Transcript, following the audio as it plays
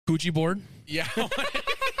coochie board. Yeah.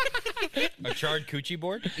 A charred coochie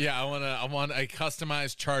board? Yeah, I want a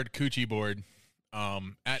customized charred coochie board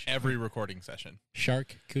at every recording session.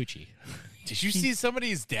 Shark coochie. Did you see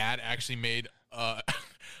somebody's dad actually made a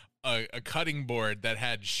cutting board that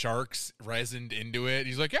had sharks resined into it?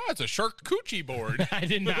 He's like, yeah, it's a shark coochie board. I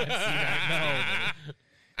did not see that. No.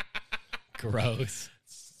 Gross.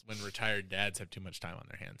 It's when retired dads have too much time on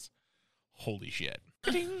their hands. Holy shit.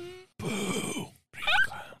 Boo. Bring the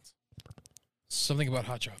clowns. Something about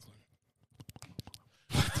hot chocolate.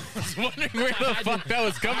 I was wondering where the fuck that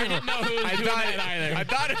was coming from. I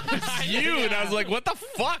thought it was you, and I was like, what the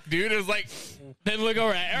fuck, dude? It was like, Then look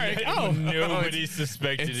over at Eric. Oh, Nobody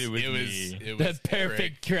suspected it was it me. the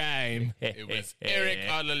perfect crime. It was Eric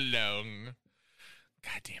all along.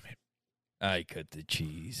 God damn it. I cut the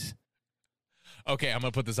cheese. Okay, I'm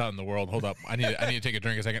gonna put this out in the world. Hold up. I need to take a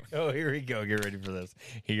drink a second. Oh, here we go. Get ready for this.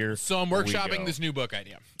 Here. So I'm we workshopping go. this new book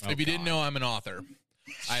idea. If you didn't know, I'm an author.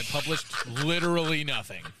 I have published literally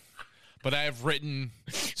nothing, but I have written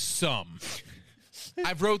some.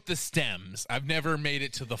 I've wrote the stems. I've never made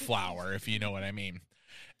it to the flower, if you know what I mean.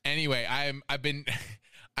 Anyway, I've been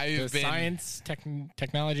Science,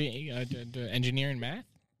 technology, engineering, math,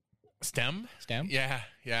 STEM. Yeah,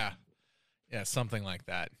 something like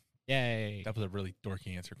that. Yay! That was a really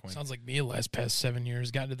dorky answer, Quinn. Sounds like me the last past 7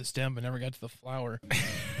 years. Got to the stem, but never got to the flower.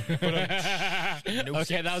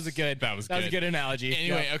 Okay, that was a good analogy.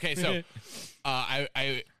 Anyway, Yeah. okay, so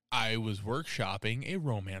I was workshopping a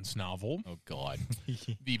romance novel. Oh God.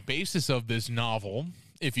 The basis of this novel,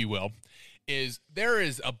 if you will, is there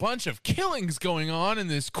is a bunch of killings going on in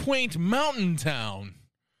this quaint mountain town.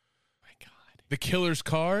 My God. The killer's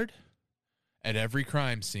card. At every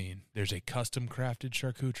crime scene, there's a custom crafted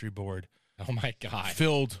charcuterie board Oh my God.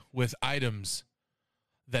 filled with items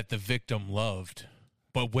that the victim loved.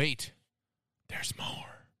 But wait, there's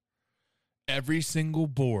more. Every single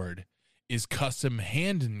board is custom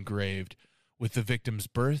hand engraved with the victim's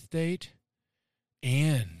birth date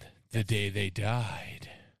and the day they died.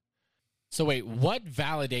 So wait, what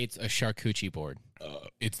validates a charcuterie board?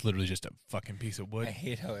 It's literally just a fucking piece of I wood.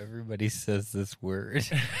 hate how everybody says this word.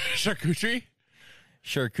 Charcuterie?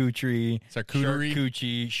 Charcuterie.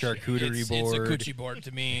 Charcuterie. Charcuterie It's board. a coochie board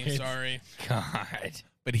to me. Sorry. God.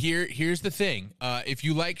 But here's the thing. If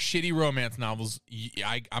you like shitty romance novels,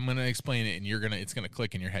 I'm gonna explain it, and it's gonna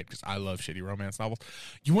click in your head because I love shitty romance novels.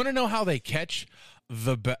 You want to know how they catch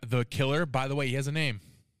the killer? By the way, he has a name.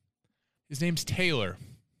 His name's Taylor.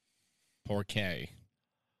 Poor K.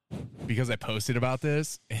 Because I posted about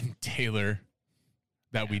this, and Taylor,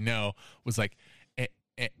 that we know, was like,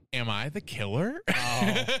 "Am I the killer?"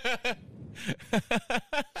 Oh.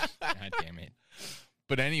 God damn it.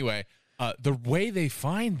 But anyway, the way they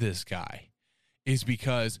find this guy is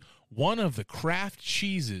because one of the craft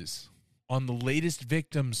cheeses on the latest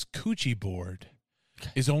victim's coochie board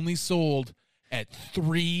is only sold at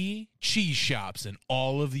 3 cheese shops in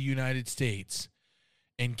all of the United States.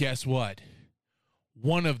 And guess what?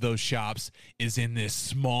 One of those shops is in this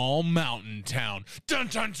small mountain town. Dun,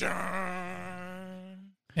 dun,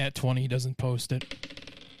 dun. At 20, he doesn't post it.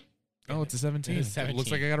 Oh, it's a 17. It's a 17. It looks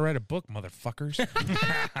like I got to write a book, motherfuckers.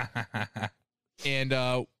 And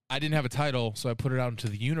I didn't have a title, so I put it out into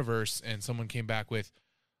the universe, and someone came back with,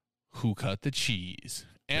 "Who cut the cheese?"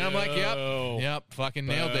 And I'm like, yep, fucking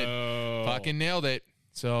nailed it. Fucking nailed it.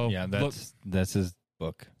 So Yeah, that's his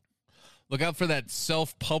book. look out for that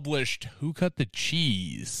self-published Who Cut the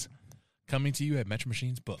Cheese coming to you at Metro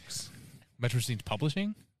Machines Books. Metro Machines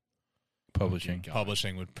Publishing? Publishing.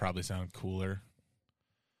 Publishing would probably sound cooler.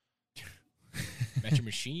 Metro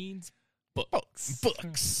Machines.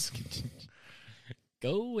 Books.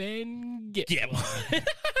 Go and get one.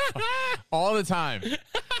 All the time.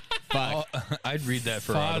 Fuck. I'd read that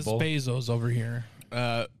for Foz Audible. Bezos over here.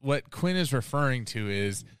 What Quinn is referring to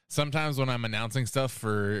is sometimes when I'm announcing stuff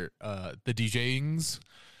for the DJings,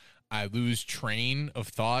 I lose train of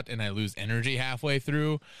thought and I lose energy halfway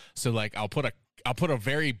through. So like I'll put a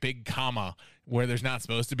very big comma where there's not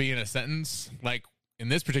supposed to be in a sentence. Like in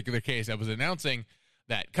this particular case, I was announcing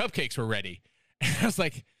that cupcakes were ready. And I was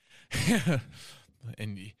like,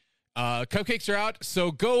 and cupcakes are out,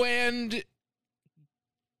 so go and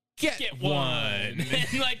get one.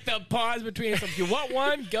 And like the pause between it. If you want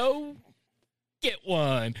one, go get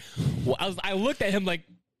one. Well, I looked at him like,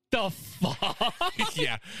 the fuck?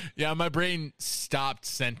 Yeah. My brain stopped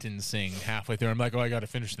sentencing halfway through. I'm like, oh, I got to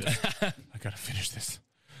finish this.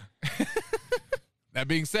 That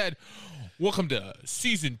being said, welcome to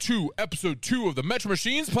Season 2, Episode 2 of the Metro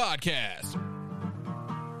Machines Podcast.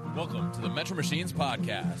 Welcome to the Metro Machines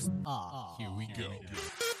Podcast. Here we go.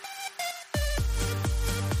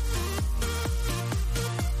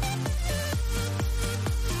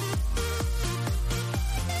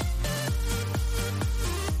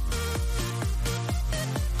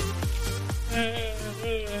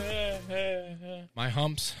 My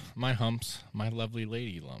humps, my lovely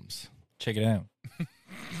lady lumps. Check it out. I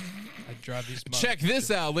drive these. Check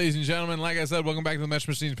this out, ladies and gentlemen. Like I said, welcome back to the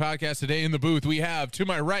Metro Machines podcast. Today in the booth, we have, to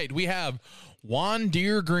my right, we have Juan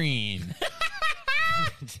Deere Green.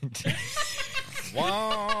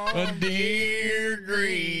 Juan Deere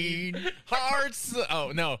Green. Hearts.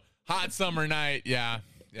 Oh, no. Hot summer night. Yeah,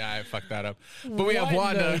 I fucked that up. But we have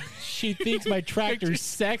Wanda. She thinks my tractor's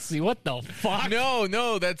sexy. What the fuck?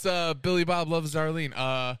 No, that's Billy Bob Loves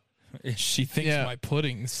Darlene. She thinks Yeah. my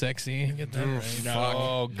pudding's sexy. Get that right. Fuck.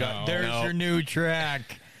 Oh God! There's No. your new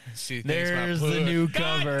track. She thinks my There's the pudding- new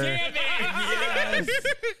God cover. damn it! Yes.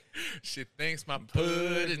 She thinks my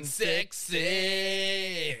pudding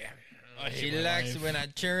sexy. She likes when I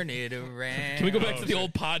turn it around. Can we go back to the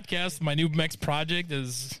old podcast? My new next project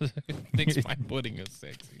is thinks my pudding is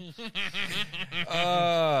sexy.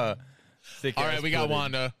 All right, we got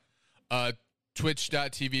Wanda.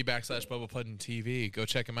 Twitch.tv/BubbaPuddingTV. Go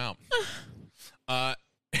check him out.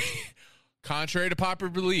 Contrary to popular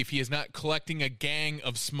belief, he is not collecting a gang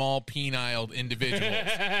of small penile individuals.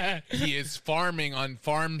 He is farming on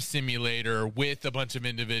Farm Simulator with a bunch of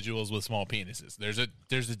individuals with small penises. There's a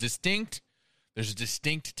distinct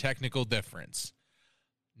technical difference.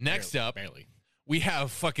 Next up, Barely. we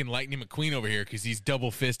have fucking Lightning McQueen over here because he's double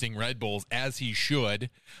fisting Red Bulls as he should.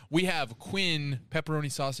 We have Quinn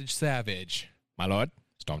Pepperoni Sausage Savage. My lord,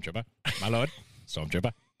 Stormtrooper. My lord,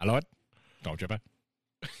 Stormtrooper. My lord, Stormtrooper.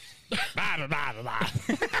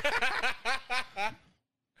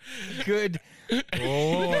 Good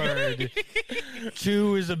Lord.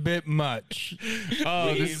 2 is a bit much.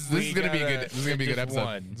 Oh, this is gonna be a good. This is gonna be a good just episode.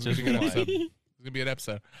 one. This is gonna be a good Just episode. It's gonna be a good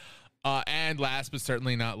episode. And last but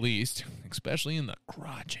certainly not least, especially in the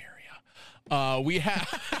crotch area, we have.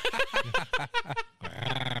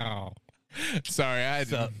 Sorry, I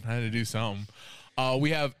had to do something.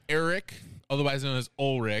 We have Eric, otherwise known as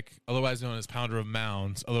Ulrich, otherwise known as Pounder of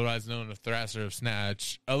Mounds, otherwise known as Thrasher of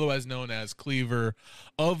Snatch, otherwise known as Cleaver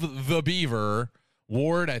of the Beaver.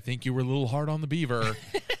 Ward, I think you were a little hard on the Beaver.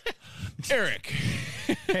 Eric.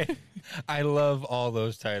 I love all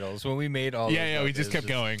those titles. When we made all Yeah, those we just it kept was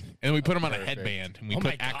going. And we put them on a perfect. headband and we Oh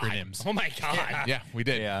put my God. acronyms. Oh my God. Yeah, we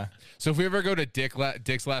did. Yeah. So if we ever go to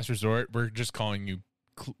Dick's Last Resort, we're just calling you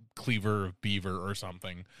Cleaver of Beaver or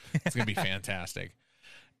something. It's going to be fantastic.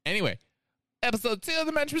 Anyway, episode 2 of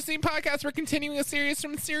the Metro Machine podcast. We're continuing a series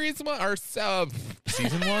from series 1 or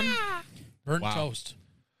season 1. Burnt Wow. toast.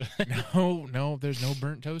 No, there's no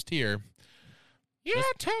burnt toast here. Yeah,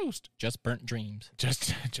 toast. Just burnt dreams.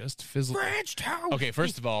 Just fizzle. French toast. Okay,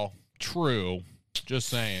 first of all, true. Just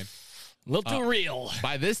saying. A little too real.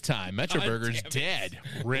 By this time, Metro God Burger's damn it. dead.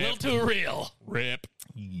 A Rip. little too real. Rip.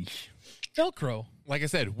 Velcro. Like I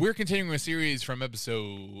said, we're continuing a series from fuck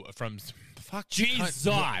Jesus.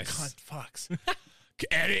 cunt fucks.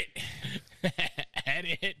 Edit.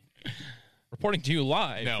 Edit. Reporting to you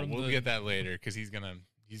live. No, from we'll the- get that later because he's gonna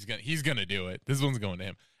do it. This one's going to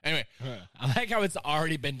him. Anyway, I like how it's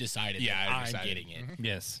already been decided. Yeah, that I I'm decided. getting it.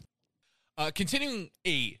 Yes. continuing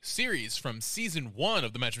a series from season 1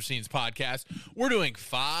 of the Metro Scenes podcast, we're doing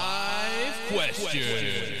five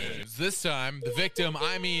questions. This time, the victim,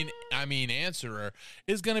 I mean answerer,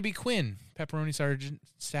 is going to be Quinn, Pepperoni Sergeant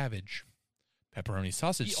Savage. Pepperoni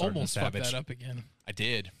Sausage He Sergeant almost Savage. fucked that up again. I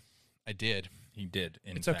did. He did.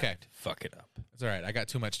 In It's okay. fact, fuck it up. It's all right. I got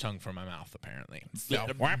too much tongue from my mouth, apparently. So,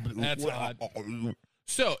 That's odd.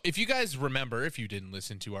 So, if you guys remember, if you didn't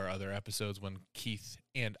listen to our other episodes when Keith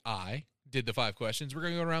and I did the 5 questions, we're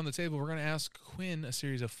going to go around the table. We're going to ask Quinn a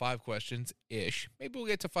series of 5 questions-ish. Maybe we'll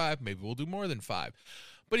get to 5. Maybe we'll do more than 5.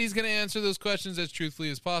 But he's going to answer those questions as truthfully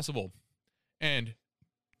as possible. And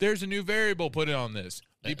there's a new variable put on this.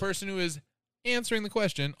 The person who is answering the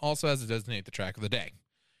question also has to designate the track of the day.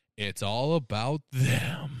 It's all about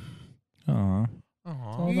them. Aw.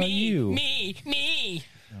 Aww. All about you. Me.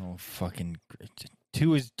 Oh, fucking.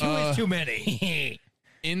 2 is too many.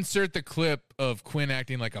 Insert the clip of Quinn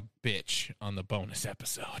acting like a bitch on the bonus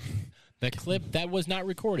episode. The clip that was not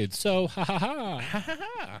recorded. So, ha ha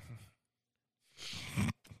ha.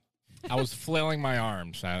 I was flailing my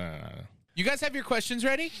arms. You guys have your questions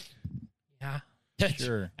ready? Yeah.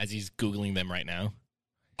 Sure. As he's Googling them right now.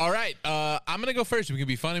 All right. I'm going to go first. We can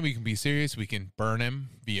be funny. We can be serious. We can burn him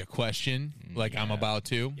via question like I'm Yeah. about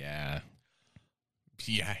to. Yeah.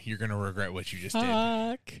 Yeah, you're going to regret what you just did.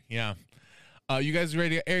 Fuck. Yeah. You guys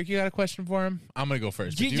ready? Eric, you got a question for him? I'm going to go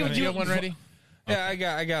first. But do you have one ready? Yeah,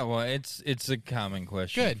 I got one. It's a common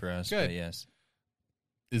question Good, for us. good. But yes,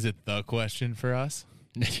 Is it the question for us?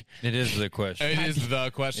 it is the question. It is the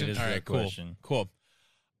question? It is All the right, cool. question. Cool.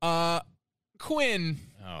 Quinn,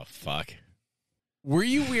 Oh, fuck. were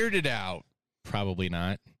you weirded out Probably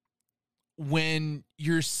not. When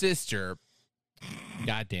your sister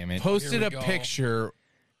God damn it. posted we a go. picture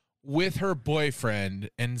with her boyfriend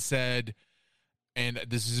and said, and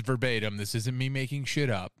this is verbatim, this isn't me making shit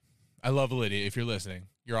up. I love Lydia. If you're listening,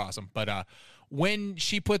 you're awesome. But when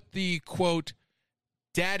she put the quote,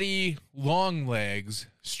 "Daddy Longlegs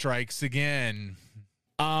strikes again,"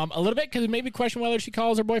 A little bit, because it made me question whether she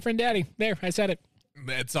calls her boyfriend daddy. There, I said it.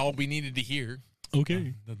 that's all we needed to hear.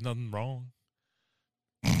 Okay. There's nothing wrong.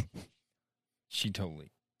 She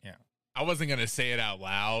totally. Yeah. I wasn't gonna say it out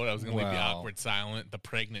loud. I was gonna leave the Well. awkward silent, the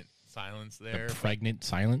pregnant silence there. The pregnant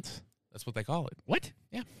silence. That's what they call it. What?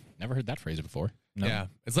 Yeah. Never heard that phrase before. No. Yeah,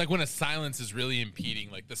 it's like when a silence is really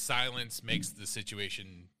impeding. Like the silence makes the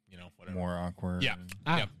situation, whatever. More awkward. Yeah.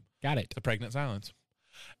 Ah, Yep. got it. The pregnant silence.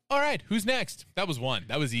 All right, who's next? That was one.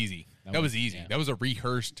 That was easy. That was easy. yeah. That was a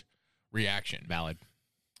rehearsed reaction. Valid.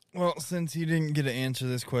 Well, since he didn't get to answer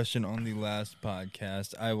this question on the last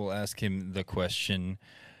podcast, I will ask him the question.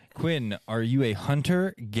 Quinn, are you a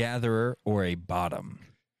hunter, gatherer, or a bottom?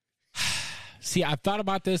 See, I've thought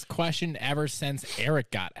about this question ever since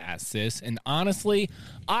Eric got asked this, and honestly,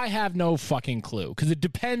 I have no fucking clue because it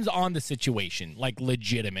depends on the situation, like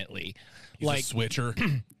legitimately. He's like, a switcher.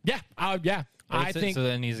 yeah, I think so.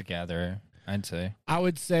 Then he's a gatherer, I'd say. I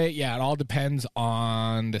would say, yeah, it all depends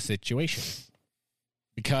on the situation.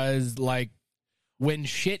 Because, like, when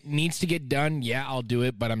shit needs to get done, yeah, I'll do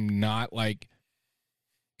it, but I'm not, like,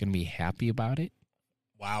 gonna be happy about it.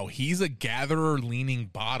 Wow, he's a gatherer leaning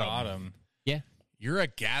bottom. Yeah, You're a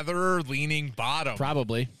gatherer leaning bottom.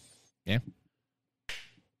 probably. Yeah.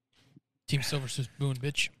 Team Silver Spoon,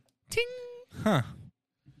 bitch. Ting. Huh.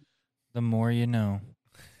 The more you know.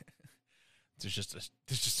 There's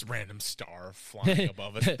just a random star flying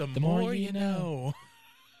above us. The, more you know.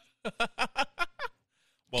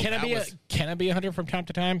 Well, Can that I be a hunter from time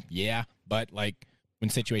to time? Yeah, but, like, when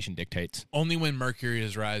situation dictates. only when Mercury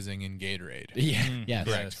is rising in Gatorade. Yeah, Yes.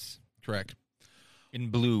 Correct. Correct. In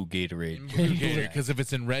blue Gatorade. Because if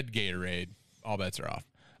it's in red Gatorade, all bets are off.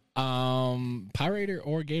 Powerade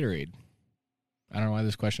or Gatorade? I don't know why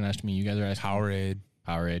this question asked me. You guys are asking.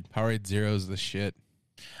 Powerade. Powerade. Zero is the shit.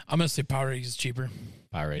 I'm gonna say Powerade is cheaper.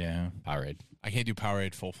 Powerade. Yeah. Powerade. I can't do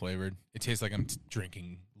Powerade full flavored. It tastes like I'm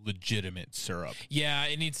drinking legitimate syrup. Yeah,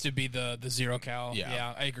 it needs to be the 0 cal. Yeah.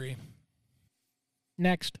 Yeah, I agree.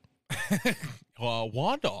 Next.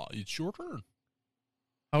 Wanda, it's your turn.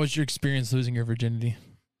 How was your experience losing your virginity?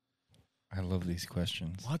 I love these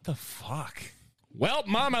questions. What the fuck? Well,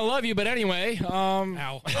 Mom, I love you, but anyway,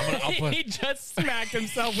 Ow. I'll put- he just smacked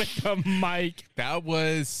himself with the mic. That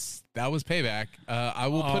was payback. I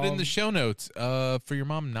will put in the show notes for your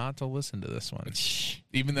mom not to listen to this one,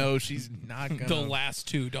 even though she's not gonna. The last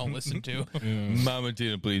two don't listen to. Mama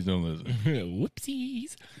Tina, please don't listen.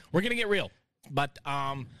 Whoopsies. We're gonna get real, but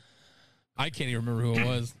I can't even remember who it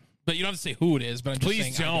was. But you don't have to say who it is, but I'm just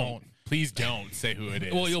Please saying I don't. Please don't say who it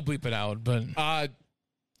is. Well, you'll bleep it out, but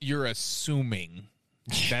You're assuming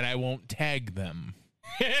that I won't tag them.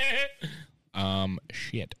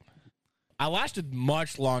 shit. I lasted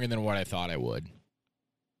much longer than what I thought I would.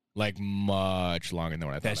 Like much longer than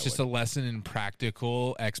what I thought. That's just a lesson in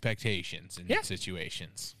practical expectations in Yeah.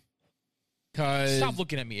 situations. because stop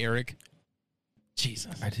looking at me, Eric.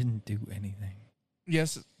 Jesus. I didn't do anything.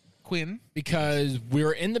 Yes, Quinn. because we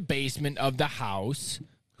were in the basement of the house.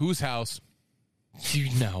 Whose house? You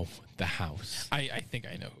know the house. I think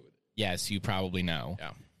I know who it is. Yes, you probably know.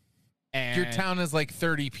 Yeah. And Your town is like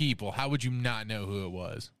 30 people. How would you not know who it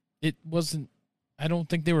was? It wasn't. I don't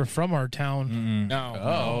think they were from our town.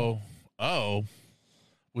 No. Oh.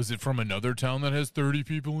 Was it from another town that has 30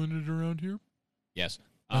 people in it around here? Yes.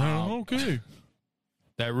 Okay.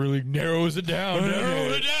 That really narrows it down.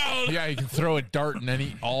 Yeah, you can throw a dart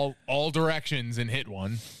in all directions and hit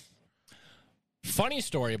one. Funny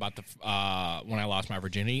story about the when I lost my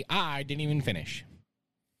virginity. I didn't even finish.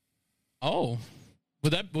 Oh,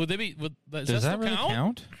 would that be? Does that really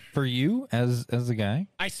count for you as a guy?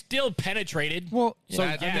 I still penetrated. Well, So,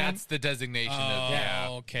 That- yeah. That's the designation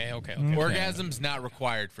of Okay. Orgasm's not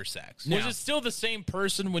required for sex. Was it still the same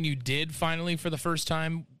person when you did finally for the first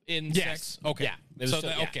time in Yes. sex? Okay. Yeah. It was So still-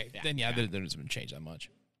 that, yeah, okay, yeah, then yeah. there doesn't change that much.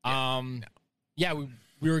 Yeah,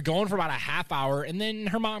 we were going for about a half hour, and then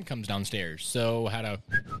her mom comes downstairs. So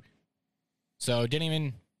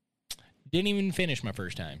didn't even finich my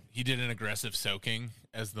first time. He did an aggressive soaking,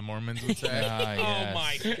 as the Mormons would say. Oh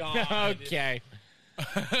my god. Okay.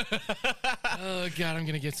 Oh God, I'm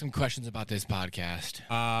gonna get some questions about this podcast.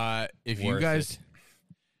 If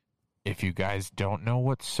you guys don't know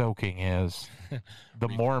what soaking is, the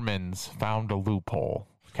Mormons found a loophole.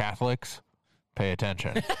 Catholics, pay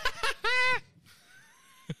attention.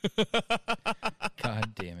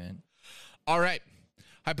 God damn it. All right.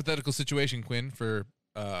 Hypothetical situation, Quinn, for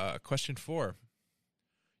question 4.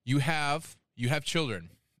 You have children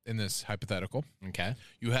in this hypothetical. Okay.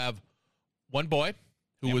 You have one boy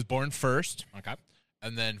who was born first, Okay.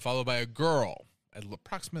 and then followed by a girl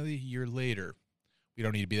approximately a year later. We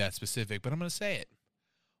don't need to be that specific, but I'm going to say it.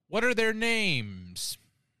 What are their names,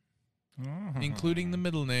 including the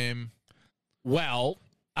middle name? Well,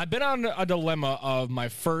 I've been on a dilemma of my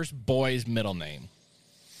first boy's middle name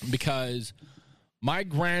because my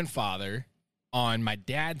grandfather on my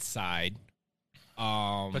dad's side,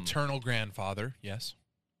 Paternal grandfather, yes.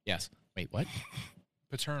 yes. Wait, what? Is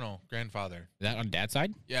Paternal grandfather. that on dad's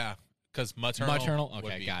side? Yeah, because maternal. Maternal? would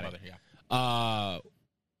Okay, be got it. mother, yeah.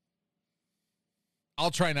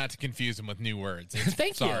 I'll try not to confuse him with new words.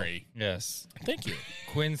 Thank you. Sorry. Yes. Thank you.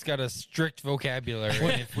 Quinn's got a strict vocabulary.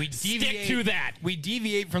 And if we deviate, Stick to that. we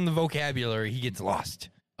deviate from the vocabulary, he gets lost.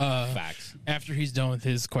 Facts. After he's done with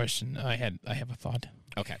his question, I have a thought.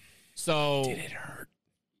 Okay. So Did it hurt?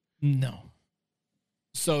 No.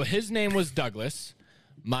 So his name was Douglas.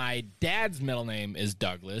 My dad's middle name is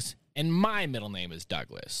Douglas, and my middle name is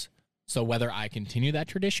Douglas. So whether I continue that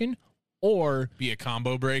tradition or Be a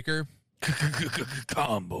combo breaker?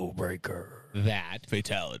 Combo breaker. that,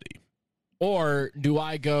 Fatality. or do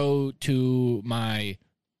I go to my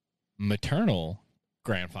maternal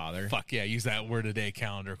grandfather, Fuck yeah, use that word a day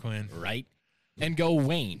calendar, Quinn. right, and go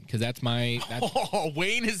Wayne because that's Oh,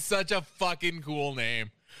 Wayne is such a fucking cool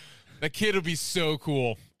name. That kid would be so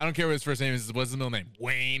cool. I don't care what his first name is. What's his middle name?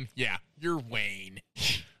 Wayne. Yeah, you're Wayne.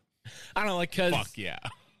 I don't know, like because Fuck yeah.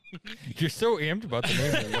 You're so amped about the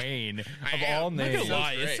name Wayne of am. all Not gonna names.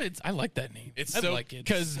 lie. I like that name. It's I so like it.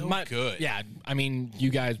 because so my good. Yeah, I mean, you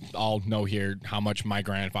guys all know here how much my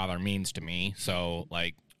grandfather means to me. So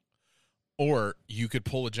like, Or you could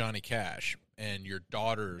pull a Johnny Cash, and your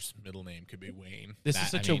daughter's middle name could be Wayne. This That- is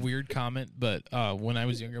such I mean- a weird comment, but when I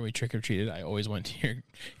was younger, we trick or treated. I always went to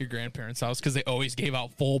your grandparents' house because they always gave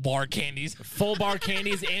out full bar candies. full bar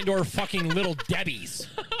candies and or fucking little Debbie's.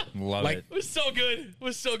 Love Like- it. It was so good. It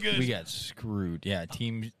was so good. We got screwed. Yeah,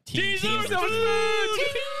 team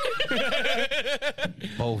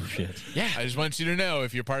bullshit. Yeah. I just want you to know,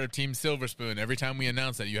 if you're part of Team Silver Spoon, every time we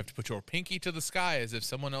announce that, you have to put your pinky to the sky as if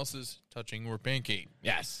someone else is touching your pinky.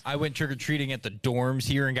 Yes. I went trick or treating at the dorms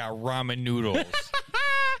here and got ramen noodles.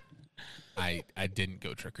 I didn't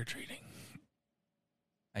go trick or treating.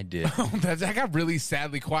 I did. That got really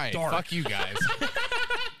sadly quiet. Fuck you guys.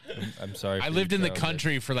 I'm sorry. I for lived your in the childhood.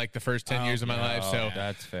 country for like the first 10 years of my life, so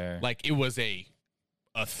that's fair. like it was a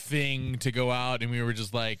thing to go out, and we were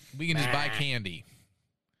just like, we can just buy candy.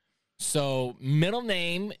 So middle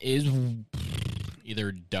name is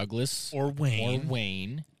either Douglas Or Wayne. or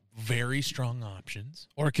Wayne. Very strong options.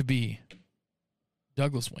 Or it could be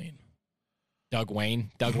Douglas Wayne. Doug Wayne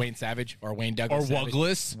Savage, or Wayne Or Douglas Savage.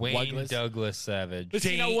 Wugless. Wayne Douglas. Douglas Savage. But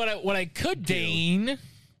you know what I could do, Dane,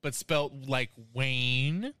 but spelt like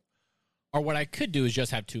Wayne. or what I could do is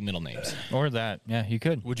just have two middle names. Or that. Yeah, you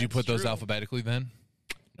could. Would you put those alphabetically then?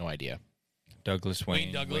 No idea. Douglas Wayne.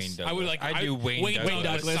 Wayne Douglas. Wayne Douglas. I would like. I do Wayne Douglas.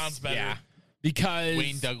 Douglas sounds better. Yeah. Because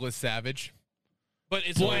Wayne Douglas Savage. But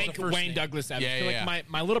it's always blank the first Wayne name. Douglas Savage. Yeah, So, yeah, like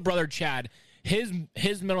my little brother Chad, his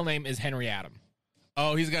middle name is Henry Adam.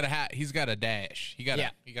 Oh, he's got a hat. He's got a dash. He got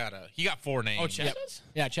Yeah. 4 names. Oh, Chad Yep. does?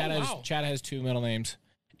 Yeah, Chad Oh, has wow. Chad has two middle names.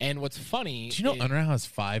 And what's funny? Do you know is- Unreal has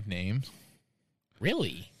 5 names?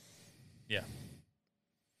 really Yeah.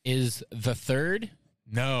 is the third?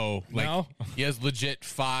 No. Like No? he has legit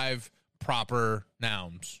 5 proper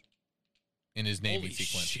nouns in his naming Holy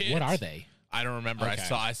sequence. shit. What are they I don't remember. Okay.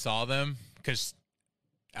 I saw them because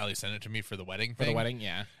Allie sent it to me for the wedding for thing. the wedding?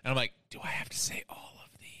 Yeah, And I'm like, do I have to say all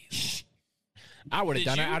of these? I would have Did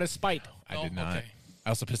done it you? out of spite. I did not. Okay. I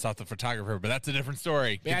also pissed off the photographer, but that's a different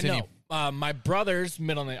story. Yeah, Continue. no. My brother's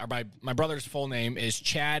middle name, or my brother's full name is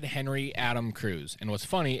Chad Henry Adam Cruz. And what's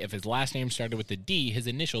funny, if his last name started with a D, his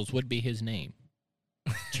initials would be his name.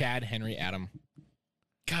 Chad Henry Adam.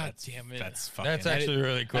 God damn it. That's fucking. That's actually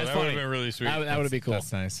really cool. that's That would have funny. been really sweet. That would be cool.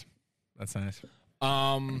 That's nice. That's nice.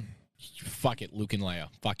 Fuck it, Luke and Leia.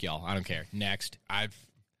 Fuck y'all. I don't care. Next,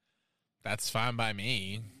 That's fine by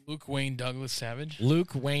me. Luke Wayne Douglas Savage.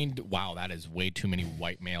 Luke Wayne. Wow, that is way too many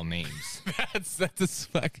white male names. that's a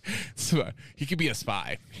spec. He could be a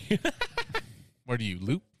spy. What are you,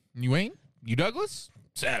 Luke? You Wayne? You Douglas?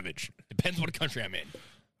 Savage. Depends what country I'm in.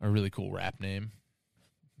 A really cool rap name.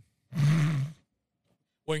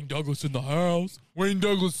 Wayne Douglas in the house. Wayne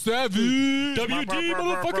Douglas Savage. WD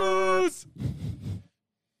motherfuckers.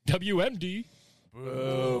 WMD.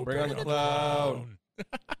 Bring on the cloud.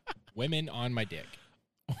 Women on my dick.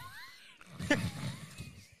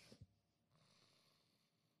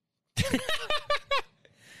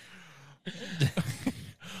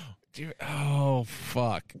 Oh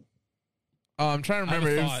fuck. Oh, I'm trying to I have a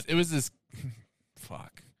remember. thought. It was this.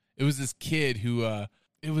 Fuck. It was this kid who.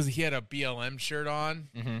 He had a BLM shirt on,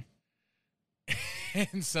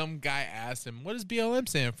 and some guy asked him, "What does BLM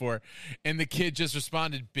stand for?" And the kid just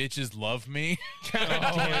responded, "Bitches love me." Oh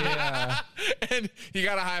yeah. And he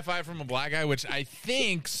got a high five from a black guy, which I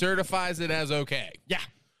think certifies it as okay. Yeah.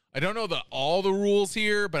 I don't know all the rules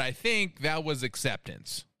here, but I think that was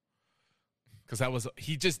acceptance. Because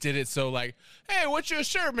he just did it so like, hey, what's your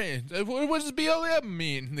shirt mean? What does BLM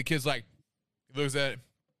mean? And the kid's like, he looks at it,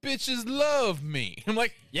 bitches love me. I'm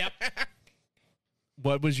like, Yep.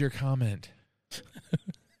 what was your comment?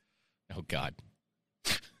 Oh God.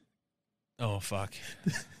 Oh, fuck.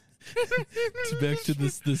 Back to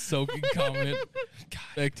the soaking comment.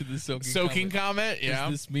 Back to the Soaking comment? Yeah.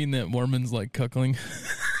 Does this mean that Mormons like cuckling?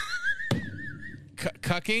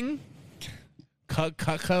 Cucking?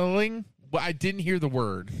 Cuckling? Well, I didn't hear the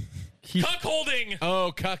word. Cuckolding.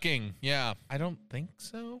 Oh, cucking. Yeah. I don't think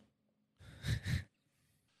so.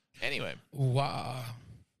 Anyway. Wow.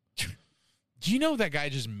 Do you know that guy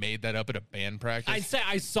just made that up at a band practice?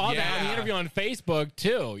 I saw that on the Yeah. interview on Facebook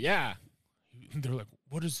too. Yeah. They're like,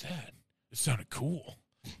 what is that? It sounded cool.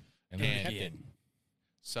 And then And kept it.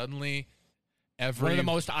 suddenly, One of the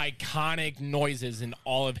most iconic noises in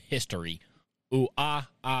all of history. Ooh, ah,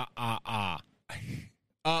 ah, ah, ah.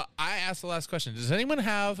 I asked the last question. Does anyone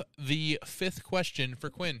have the fifth question for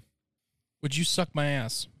Quinn? Would you suck my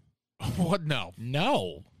ass? What? No.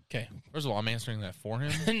 No. Okay. First of all, I'm answering that for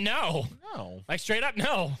him. No. No. Like straight up,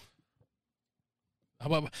 no. How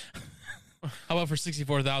about for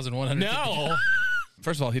 64,100? No.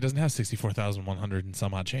 First of all, he doesn't have 64,100 and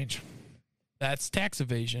some odd change. That's tax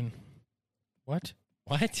evasion. What?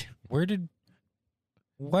 What? Where did?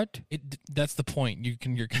 What? That's the point.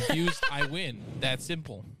 You're confused. I win. That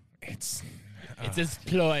simple. It's It's a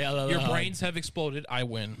ploy all Your along. brains have exploded. I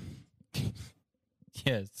win.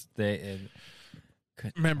 Yes, they.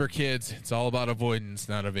 remember, kids. It's all about avoidance,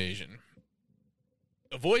 not evasion.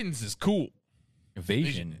 Avoidance is cool.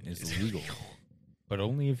 Evasion is illegal, but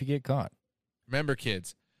only if you get caught. Remember,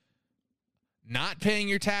 kids. Not paying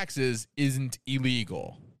your taxes isn't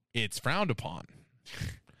illegal. It's frowned upon.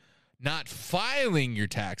 Not filing your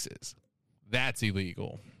taxes, that's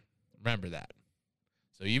illegal. Remember that.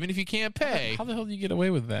 So even if you can't pay, How the hell do you get away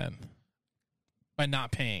with that? By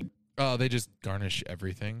not paying. they just garnish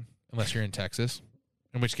everything unless you're in Texas.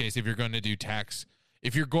 In which case, if you're going to do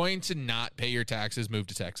if you're going to not pay your taxes, move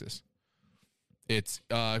to Texas. It's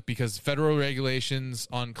because federal regulations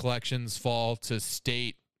on collections fall to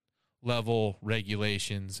state level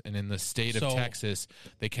regulations, and in the state of So- Texas,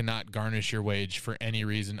 they cannot garnish your wage for any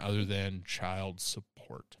reason other than child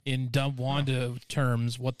support. In dumb Wanda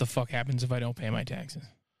terms, what the fuck happens if I don't pay my taxes?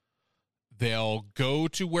 They'll go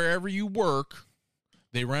to wherever you work.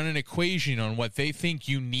 They run an equation on what they think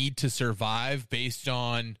you need to survive based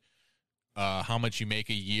on how much you make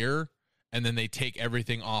a year, and then they take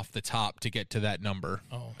everything off the top to get to that number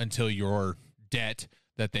until your debt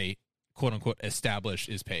that they quote unquote establish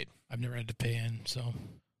is paid. I've never had to pay in, so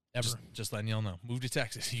ever. Just letting y'all know. Move to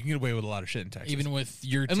Texas. You can get away with a lot of shit in Texas. Even with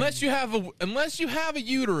your unless you have a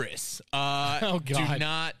uterus. Oh,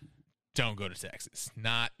 God. Don't go to Texas.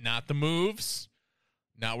 Not the moves.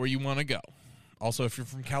 Not where you want to go. Also, if you're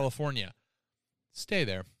from California, stay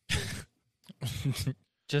there.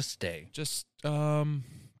 Just stay. Just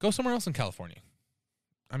go somewhere else in California.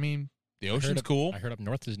 I mean, the ocean's cool. I heard up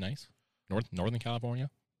north is nice. Northern California.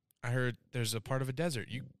 I heard there's a part of a desert.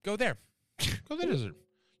 You go there. Go to the desert.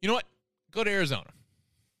 You know what? Go to Arizona.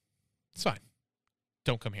 It's fine.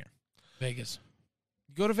 Don't come here. Vegas.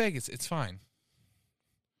 Go to Vegas. It's fine.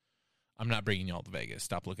 I'm not bringing y'all to Vegas.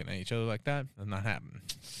 Stop looking at each other like that. That's not happening.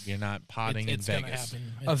 You're not potting It's in gonna Vegas.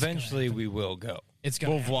 happen. It's Eventually, gonna we will go. happen. It's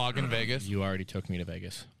gonna We'll happen. vlog in Vegas. You already took me to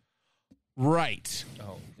Vegas. Right.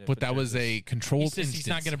 Oh, But that was a He controlled says instance. he's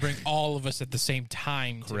not going to bring all of us at the same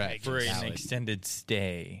time. to Correct. Vegas. for an Valid. extended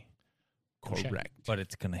stay, Correct. but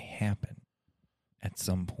it's gonna happen at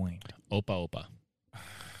some point. Opa opa.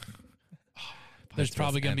 There's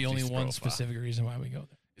probably going to be Empty only one Strofa. specific reason why we go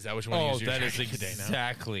there. Is that what you want to use your that is jacket today now?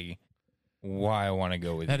 exactly why I want to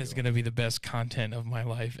go with That you. is going to be the best content of my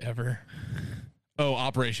life ever. Oh,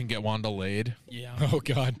 Operation Get Wanda Laid. Yeah. Oh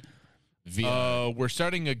God. We're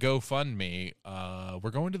starting a GoFundMe.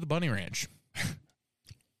 We're going to the Bunny Ranch.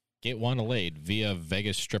 Get Wanda laid via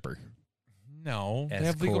Vegas stripper. No, they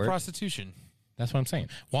have legal Escort. prostitution. That's what I'm saying.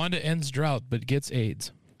 Wanda ends drought but gets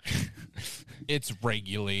AIDS. It's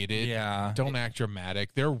regulated. Yeah. Don't act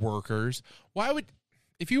dramatic. They're workers. Why would,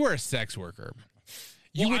 if you were a sex worker,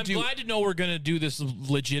 I'm glad to know we're gonna do this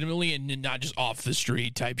legitimately and not just off the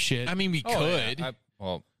street type shit. I mean, we Oh, yeah. could.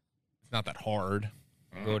 Well, It's not that hard.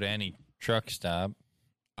 go to any truck stop.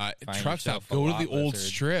 Find Truck stop. yourself a Go to lot the old lizard.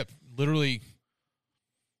 strip. Literally.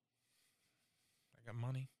 I got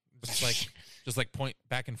money. Just like point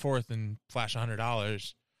back and forth and flash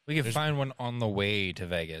 $100. We can There's- find one on the way to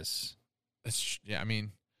Vegas. I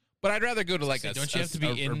mean, but I'd rather go to like So a. don't you have to be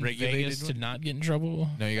a in regulated Vegas one? to not get in trouble?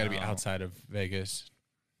 No, you got to be No. outside of Vegas.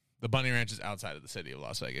 The Bunny Ranch is outside of the city of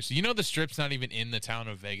Las Vegas. You know the strip's not even in the town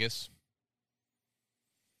of Vegas.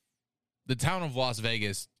 The town of Las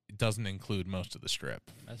Vegas doesn't include most of the strip.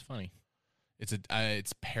 That's funny.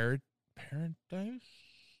 It's paradise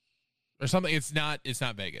or something. It's not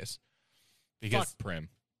Vegas because Fuck Prim,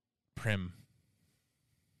 Prim.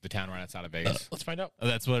 the town right outside of Vegas. Let's find out.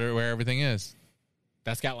 That's where everything is.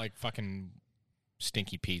 That's got like fucking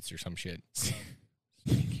Stinky Pete's or some shit.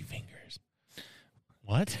 Stinky fingers.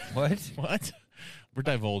 What? What? What? We're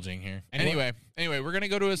divulging here. Anyway. Anyway, we're gonna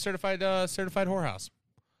go to a certified whorehouse.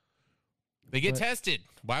 They get tested.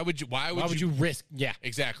 Why would you risk? Yeah.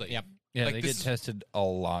 exactly? Yep. Yeah, Like, they this get is- tested a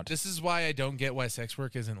lot. This is why I don't get why sex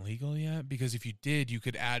work isn't legal yet. Because if you did, you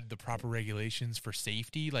could add the proper regulations for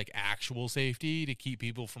safety, like actual safety, to keep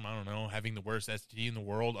people from, I don't know, having the worst STD in the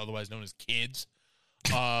world, otherwise known as kids.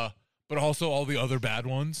 But also all the other bad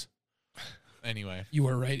ones. Anyway, You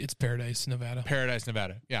were right. It's Paradise, Nevada. Paradise,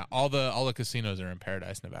 Nevada. Yeah, all the casinos are in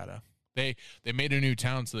Paradise, Nevada. They made a new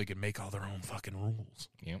town so they could make all their own fucking rules.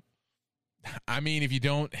 Yep. I mean,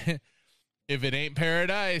 if it ain't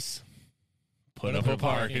Paradise, put up a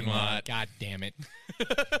parking lot. God damn it.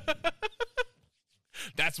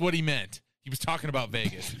 That's what he meant. He was talking about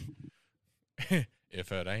Vegas.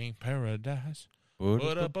 If it ain't Paradise,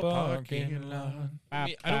 put up a parking lot. I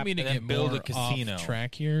don't mean to And then get build more a casino. off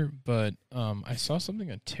track here, but I saw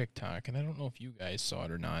something on TikTok, and I don't know if you guys saw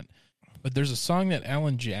it or not. But there's a song that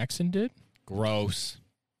Alan Jackson did. Gross.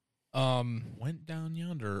 Went down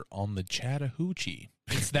yonder on the Chattahoochee.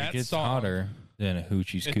 It's It that gets song, hotter than a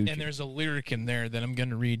hoochie's and, coochie. and there's a lyric in there that I'm going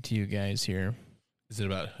to read to you guys here. Is it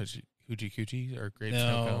about hoochie coochie or grape No.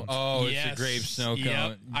 snow cones? Oh, it's Yes. a grape snow cone.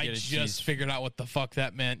 Yep. You I get a just cheese- figured out what the fuck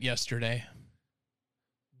that meant yesterday.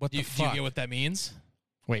 What Do you get what that means?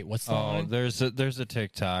 Wait, what's the Oh, line? there's a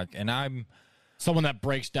TikTok, and I'm Someone that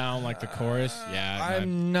breaks down like the chorus? Yeah.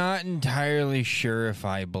 I'm not entirely sure if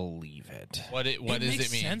I believe it. What It does makes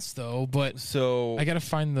it mean? sense though, but So I got to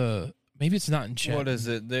find the. Maybe it's not in chat. what is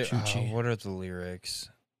it? Chattahoochee. What are the lyrics?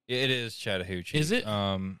 It is Chattahoochee. Is it?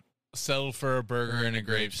 Settled for a burger and a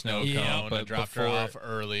grape snow Yeah, cone. I but dropped her before- off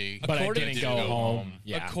early. but I according didn't to- go home.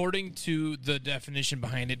 Yeah. According to the definition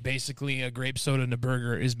behind it, basically a grape soda and a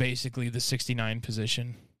burger is basically the 69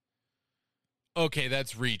 position. Okay,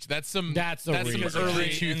 that's reach. That's some That's a some reach. early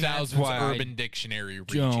And 2000s that's why I Urban Dictionary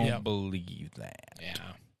reach. Don't Yep. believe that. Yeah.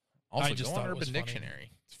 Also, I just go thought on it was Urban funny.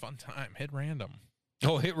 Dictionary. It's a fun time. Hit random.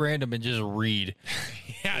 Oh, hit random and just read.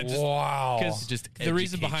 Yeah, Wow. Because just the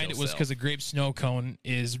reason educate behind it was yourself. because a grape snow cone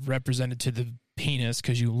is represented to the penis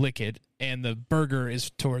because you lick it, and the burger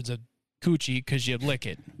is towards a coochie because you lick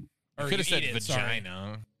it. You Or could have you said eat it, sorry.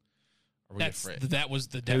 vagina. Are we That's afraid? that was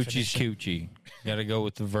the Hoochie's definition. coochie. Got to go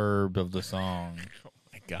with the verb of the song. Oh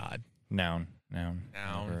my God. Noun. not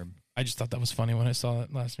Noun. verb. I just thought that was funny when I saw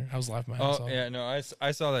that last year. I was laughing my ass Oh off. yeah, no,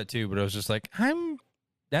 I saw that too, but I was just like,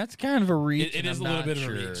 that's kind of a reach. It and is I'm a little not bit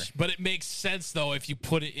sure. of a reach, but it makes sense though if you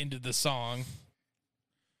put it into the song.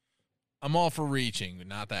 I'm all for reaching, but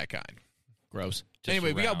not that kind. Gross. Just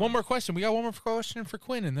Anyway, we got around. one more question. We got one more question for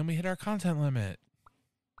Quinn, and then we hit our content limit.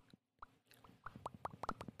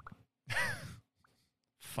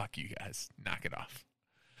 Fuck you guys. Knock it off.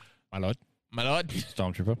 My lord. My lord.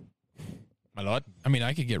 Stormtrooper. My lord. I mean,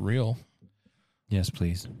 I could get real. Yes,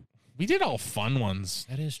 please. We did all fun ones.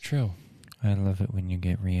 That is true. I love it when you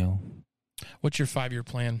get real. What's your 5-year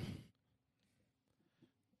plan?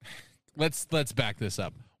 Let's back this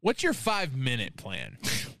up. What's your 5-minute plan?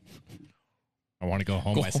 I want to go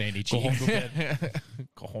home Go by home- Sandy go G. home, go bed.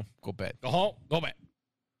 Go home. Go bed. Go home. Go back.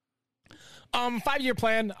 5-year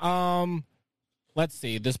plan. Let's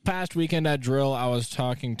see. This past weekend at drill, I was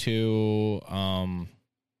talking to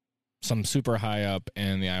some super high up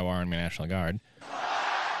in the Iowa Army National Guard.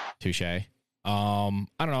 Touche. I don't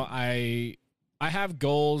know. I have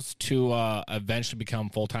goals to eventually become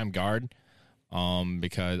full-time guard.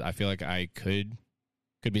 Because I feel like I could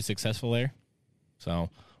be successful there. So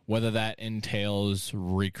whether that entails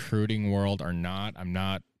recruiting world or not, I'm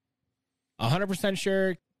not 100%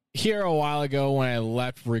 sure. Here a while ago when I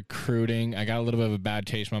left recruiting, I got a little bit of a bad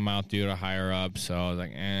taste in my mouth due to higher up. So I was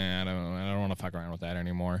like, I don't want to fuck around with that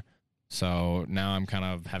anymore. So now I'm kind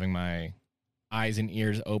of having my eyes and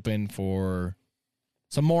ears open for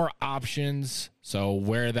some more options. So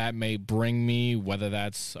where that may bring me, whether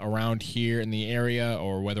that's around here in the area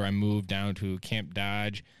or whether I move down to Camp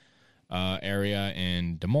Dodge area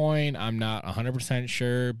in Des Moines, I'm not 100%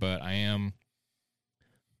 sure, but I am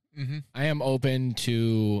open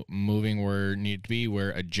to moving where need to be,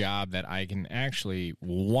 where a job that I can actually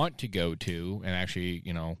want to go to and actually,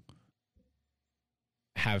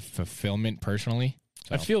 have fulfillment personally.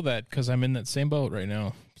 So. I feel that because I'm in that same boat right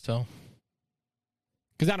now. So,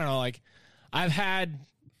 because I don't know, like I've had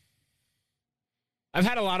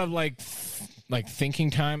a lot of like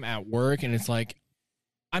thinking time at work, and it's like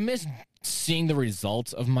I miss seeing the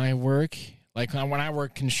results of my work. Like when I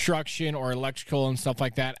work construction or electrical and stuff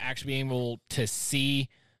like that, actually being able to see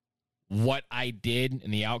what I did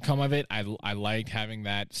and the outcome of it, I liked having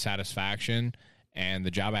that satisfaction. And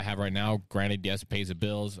the job I have right now, granted, yes, it pays the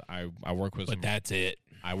bills. I work with, But that's it.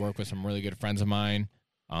 I work with some really good friends of mine.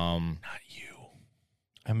 Not you.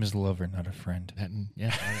 I'm his lover, not a friend.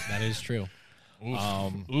 That is true.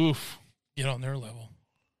 Oof. get on their level.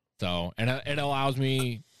 So, and it allows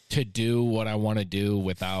me to do what I want to do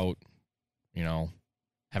without,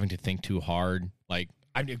 having to think too hard. Like,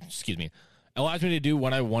 excuse me, it allows me to do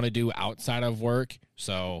what I want to do outside of work.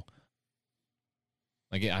 So,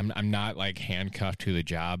 like, I'm not like handcuffed to the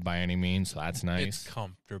job by any means. So that's nice. It's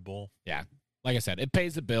comfortable. Yeah. Like I said, it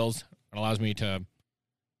pays the bills. It allows me to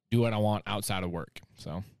do what I want outside of work.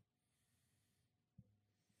 So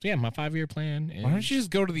yeah, my 5-year plan is, Why don't you just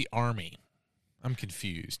go to the Army? I'm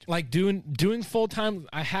confused. like doing full time.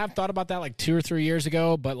 I have thought about that like 2 or 3 years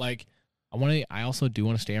ago, but like I also do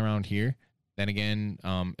want to stay around here. Then again,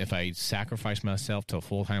 if I sacrifice myself to a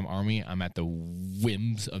full-time Army, I'm at the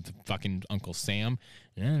whims of the fucking Uncle Sam.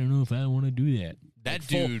 And I don't know if I want to do that. That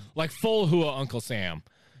Like dude, full hua Uncle Sam.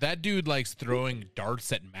 that dude likes throwing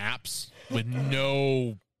darts at maps with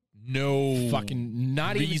no Fucking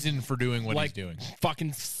not reason for doing what like, he's doing.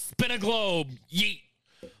 Fucking spin a globe. Yeet.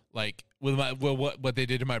 Like with what they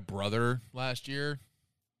did to my brother last year.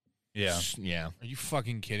 Yeah. Yeah. Are you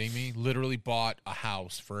fucking kidding me? Literally bought a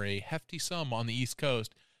house for a hefty sum on the East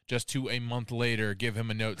Coast just to a month later give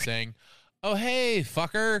him a note saying, "Oh, hey,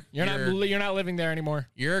 fucker. You're not living there anymore."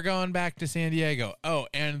 You're going back to San Diego. Oh,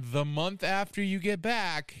 and the month after you get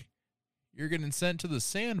back, you're getting sent to the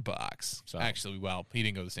Sandbox." So- Actually, well, he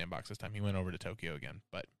didn't go to the Sandbox this time. He went over to Tokyo again.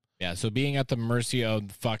 But Yeah, so being at the mercy of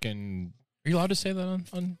the fucking Are you allowed to say that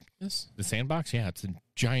on this? the Sandbox, yeah, it's a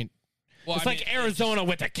giant. well, It's I like mean, Arizona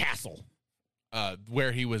with a castle.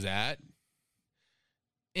 where he was at.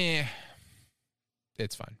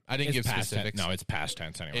 It's fine. I didn't give past specifics. tense. No, it's past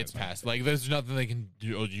tense anyway. It's past. Like, there's nothing they can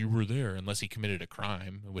do. Oh, you were there, unless he committed a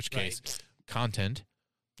crime, in which case, content.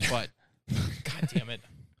 But God damn it.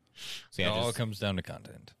 So It all just, comes down to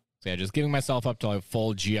content. just giving myself up to like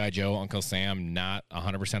full G.I. Joe Uncle Sam. Not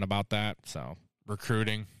 100% about that. So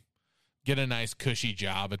recruiting, get a nice cushy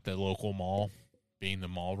job at the local mall, being the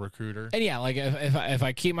mall recruiter. and yeah, like if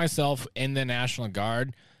I keep myself in the National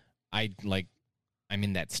Guard, I'm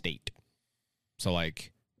in that state. So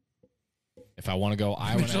like, if I want to go,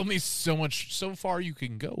 There's only so far you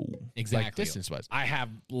can go. Exactly. Like, distance-wise. I have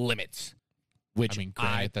limits. Which I mean,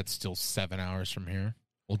 granted, that's still 7 hours from here.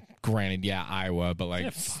 well, granted, yeah, Iowa, but like I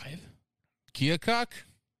have 5. Keokuk?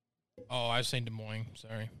 Oh, I was saying Des Moines.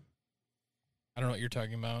 Sorry. I don't know what you're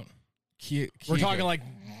talking about. we're talking like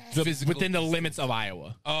Physical within the limits of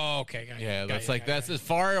Iowa. Oh, okay. Got Yeah, you, that's got you, like, got that's you. as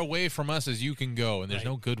far away from us as you can go, and there's Right.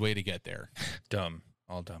 no good way to get there. Dumb.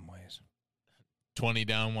 All dumb ways. 20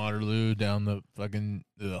 down Waterloo, down the fucking,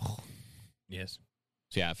 ugh. Yes.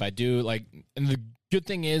 So yeah, if I do like, and the good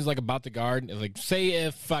thing is like about the Guard, is like say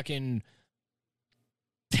if fucking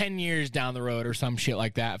 10 years down the road or some shit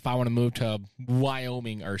like that, if I want to move to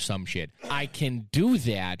Wyoming or some shit, I can do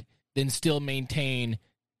that, then still maintain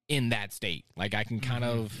in that state. Like I can kind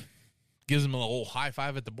of Gives him a little high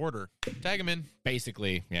five at the border. Tag him in.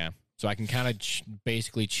 basically, yeah. So I can kind of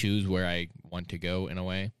basically choose where I want to go in a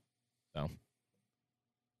way. So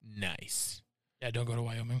Nice. Yeah, don't go to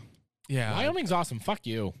Wyoming. Yeah. Wyoming's awesome. Fuck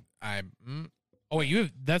you. Oh,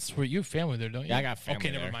 wait, that's where you have family there, don't you? Yeah, I got family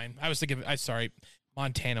Okay, never there. mind. I was thinking, sorry.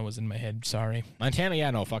 Montana was in my head. Sorry. Montana, yeah,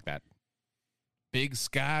 no, fuck that. Big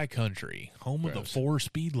Sky Country, home of the Gross. 4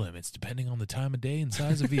 speed limits, depending on the time of day and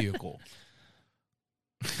size of vehicle.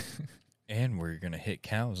 And we're going to hit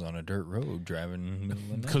cows on a dirt road driving in the middle of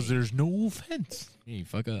the night. Because there's no fence. Hey,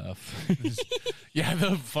 fuck off. Yeah,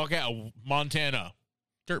 the fuck out. Montana.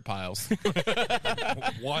 Dirt piles.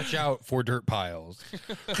 Watch out for dirt piles.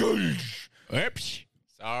 Oops.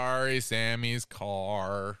 Sorry, Sammy's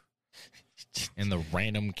car. And the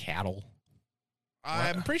random cattle.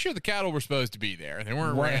 I'm pretty sure the cattle were supposed to be there. They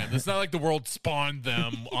weren't random. It's not like the world spawned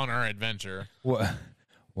them on our adventure. What?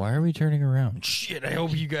 Why are we turning around? Shit, I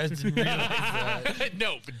hope you guys didn't realize that.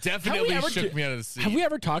 No, but definitely ever shook me out of the seat. Have we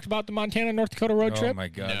ever talked about the Montana North Dakota road Oh trip? my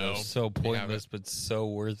god, No. that was so We haven't. pointless, but so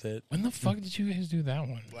worth it. When the fuck did you guys do that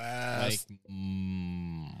one? Like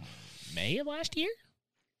May of last year.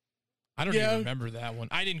 I don't even remember that one.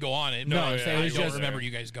 I didn't go on it. No, I so it was don't just- remember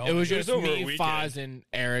you guys going. It was just over a me, weekend. Foz, and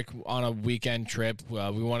Eric on a weekend trip. We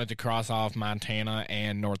wanted to cross off Montana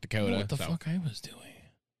and North I don't Dakota. know what the so- fuck I was doing.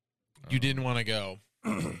 You didn't want to go.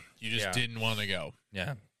 You just Yeah. didn't want to go.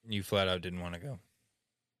 Yeah, you flat out didn't want to go.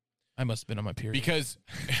 I must have been on my period. Because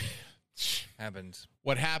Happens.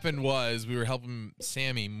 what happened was we were helping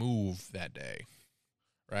Sammy move that day,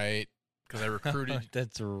 right? Because I recruited,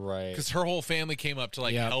 That's right. because her whole family came up to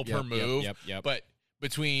help her move. Yep. But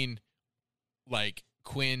between like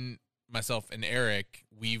Quinn, myself, and Eric,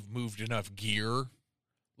 we've moved enough gear.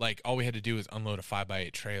 Like all we had to do is unload a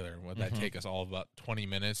 5x8 trailer. Would that take us all about 20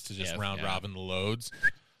 minutes to just Yes, round yeah. robin the loads?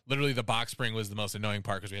 Literally, the box spring was the most annoying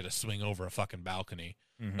part because we had to swing over a fucking balcony.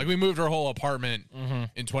 Like we moved our whole apartment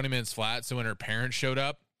in 20 minutes flat. So when her parents showed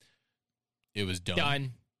up, it was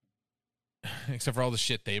done. Except for all the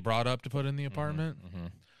shit they brought up to put in the apartment.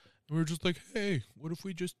 We were just like, hey, what if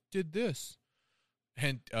we just did this?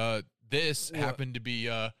 And this happened to be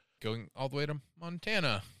going all the way to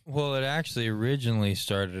Montana. Well, it actually originally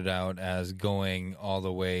started out as going all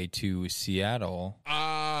the way to Seattle,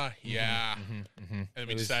 Yeah. And we It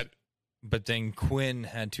was- decided, but then Quinn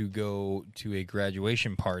had to go to a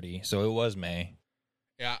graduation party, so it was May.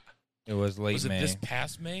 yeah, It was late was it May. this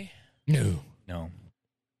past May? No. No.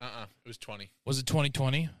 it was 20. Was it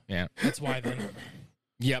 2020? Yeah. That's why then.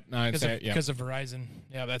 Yep. No, I'd say, Because of Verizon.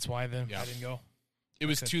 Yeah, that's why then Yeah. I didn't go. It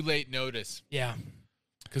was too late notice Yeah.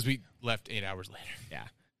 because we left 8 hours later. Yeah.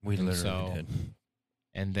 We And literally so- did.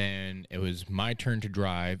 And then it was my turn to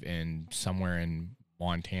drive in somewhere in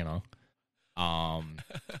Montana.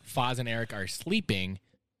 Foz and Eric are sleeping.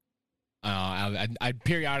 I'd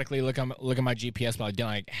periodically look at my GPS, but I didn't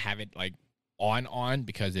like have it like on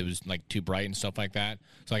because it was like too bright and stuff like that.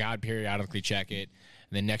 So like I'd periodically check it,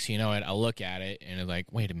 and then next thing you know, I look at it and it's like,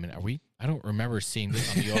 wait a minute, I don't remember seeing this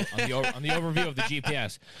on the overview of the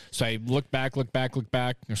GPS. So I look back,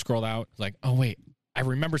 and scroll out. It's like, oh wait, I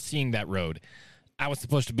remember seeing that road. I was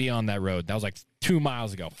supposed to be on that road. That was like 2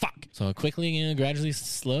 miles ago. Fuck. So quickly, gradually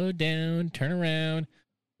slow down, turn around.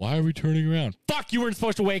 Why are we turning around? Fuck, you weren't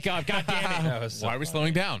supposed to wake up. God damn it. That was so Why are we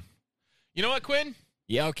slowing down? You know what, Quinn?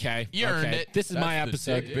 Yeah, okay. You earned okay. it. This is my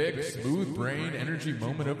episode. Big smooth brain energy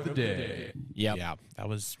moment of the day. Yep. Yeah, that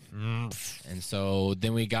was. And so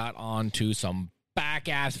then we got on to some back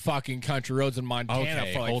ass fucking country roads in Montana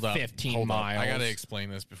Okay, for like hold up. 15 hold up. miles. I got to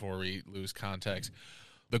explain this before we lose context.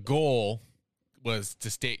 The goal was to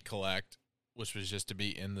state collect, which was just to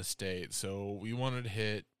be in the state. So we wanted to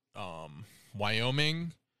hit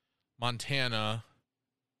Wyoming, Montana,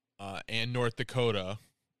 and North Dakota,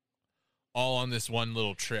 all on this one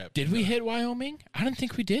little trip. Did we hit Wyoming? I don't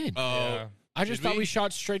think we did. Oh, Yeah. I just did thought we? we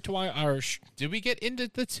shot straight to Wyoming. did we get into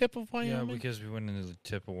the tip of Yeah, Wyoming? because we went into the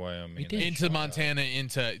tip of Wyoming. We and did. then Into shot Montana,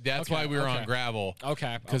 into that's Okay, why we were on okay. gravel.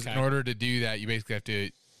 Okay. Because okay. in order to do that, you basically have to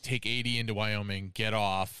take 80 into Wyoming, get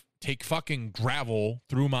off, take fucking gravel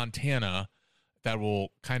through Montana that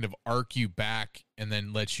will kind of arc you back and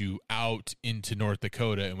then let you out into North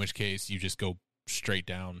Dakota, in which case you just go straight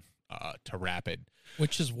down to Rapid.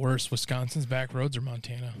 Which is worse, Wisconsin's back roads or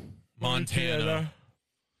Montana? Montana.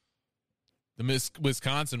 The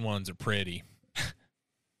Wisconsin ones are pretty.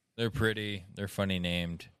 They're pretty. They're funny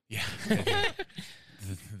named. Yeah.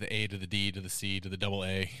 the A to the D to the C to the double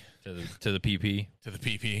A To the PP. to the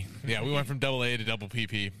PP. Yeah, we went from double A to double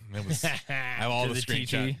PP. It was, I have all To the the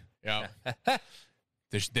screenshots. TT. Yeah.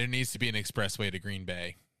 There needs to be an expressway to Green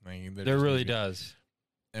Bay. I mean, There just really needs to be- does.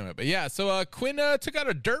 Anyway, but yeah, so Quinn took out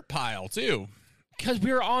a dirt pile too. Because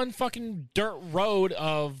we were on fucking dirt road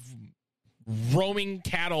of roaming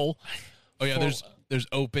cattle. Oh yeah, For- there's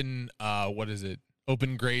open what is it?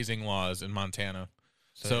 Open grazing laws in Montana.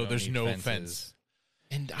 they So don't there's need no fences. fence.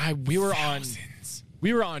 And we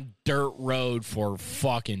were on dirt road for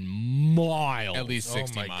fucking miles. At least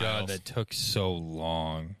 60 Oh my miles. god, that took so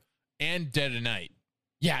long. And dead of night.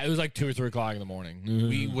 Yeah, it was like 2 or 3 o'clock in the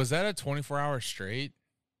morning. Was that a 24-hour straight?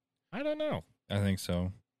 I don't know. I think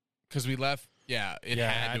so. Because we left. Yeah, it Yeah,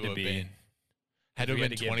 had to have be. been. Had to We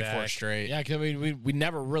have had been to get 24 back. straight. Yeah, because we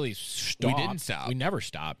never really stopped. didn't stop. We never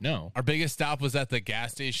stopped. No. Our biggest stop was at the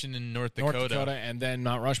gas station in North Dakota. North Dakota and then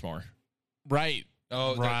Mount Rushmore. Right.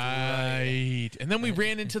 Oh, Right. And then we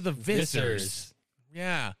ran into the Vissers.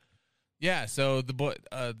 Yeah. Yeah, so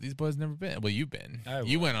these boys never been. Well, you've been.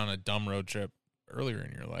 You was. went on a dumb road trip earlier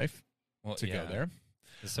in your life Well, to go there.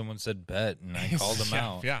 Someone said bet, and I called them Yeah,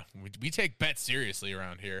 out. Yeah, we take bets seriously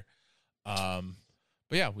around here. But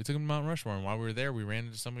yeah, we took them to Mount Rushmore, and while we were there, we ran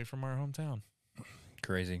into somebody from our hometown.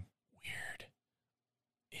 Crazy. Weird.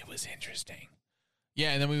 It was interesting.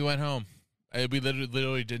 Yeah, and then we went home. We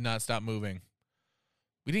literally did not stop moving.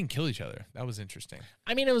 We didn't kill each other. That was interesting.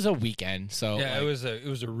 I mean, it was a weekend, so Yeah, like, it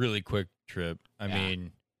was a really quick trip. I Yeah.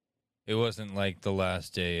 mean, it wasn't like the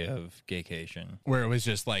last day of gaycation. Where it was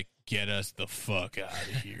just like, get us the fuck out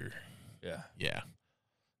of here. Yeah. Yeah.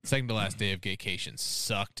 Second to last day of gaycation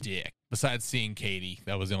sucked dick. Besides seeing Katie,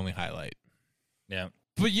 that was the only highlight. Yeah.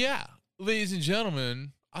 But yeah, ladies and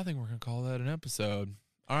gentlemen, I think we're going to call that an episode.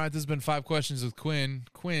 All right, this has been 5 Questions with Quinn.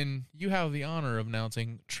 Quinn, you have the honor of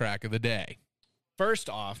announcing track of the day. first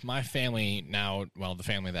off, my family now, well, the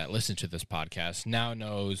family that listens to this podcast now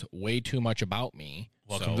knows way too much about me.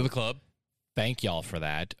 Welcome So to the club. thank y'all for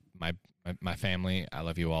that. My family, I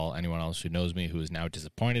love you all. Anyone else who knows me who is now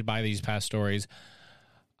disappointed by these past stories,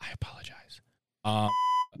 I apologize.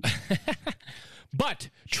 But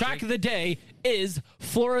track of the day is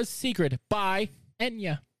Flora's Secret by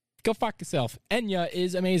Enya. Go fuck yourself. Enya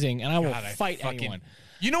is amazing, and I will fight anyone.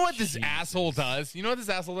 You know what this asshole does? You know what this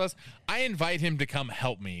asshole does? I invite him to come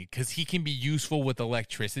help me because he can be useful with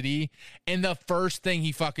electricity. And the first thing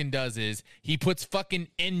he fucking does is he puts fucking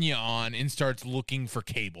Enya on and starts looking for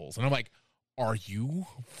cables. And I'm like, are you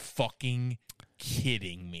fucking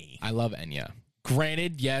kidding me? I love Enya.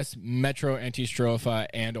 Granted, yes, Metro Antistropha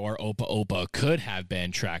and or Opa Opa could have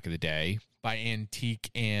been track of the day. By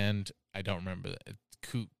Antique and I don't remember that.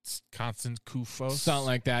 Constant Kufos. Something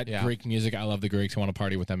like that. Yeah. Greek music. I love the Greeks. I want to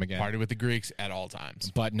party with them again. Party with the Greeks at all times.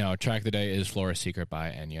 But no, track of the day is Flora's Secret by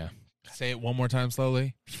Enya. Say it one more time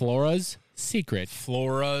slowly. Flora's Secret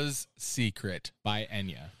Flora's Secret by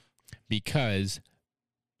Enya. Because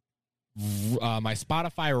my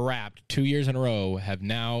Spotify Wrapped 2 years in a row have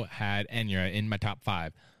now had Enya in my top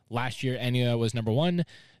 5. Last year, Enya was number 1.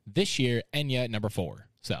 This year, Enya number 4.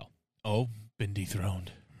 So, Oh, been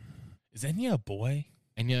dethroned. Is Enya a boy?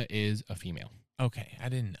 Enya is a female. Okay, I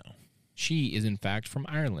didn't know. She is, in fact, from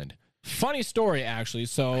Ireland. Funny story, actually.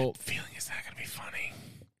 So, Feeling it's not gonna be funny.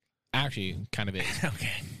 actually, kind of is.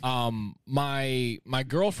 Okay. My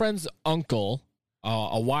girlfriend's uncle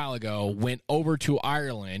a while ago went over to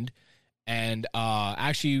Ireland and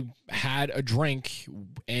actually had a drink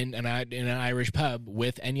in an Irish pub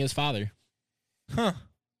with Enya's father. Huh.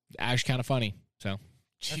 Actually, kind of funny. So,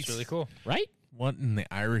 That's really cool. right? What in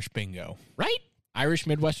the Irish bingo? Right? Irish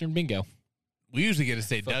Midwestern bingo. We usually get to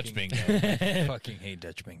say Dutch bingo, Fucking hate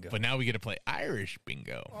Dutch bingo. but now we get to play Irish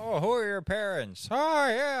bingo. Oh, who are your parents? Oh,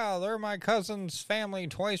 yeah, they're my cousin's family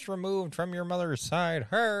twice removed from your mother's side.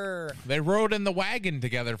 Her. They rode in the wagon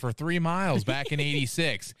together for 3 miles back in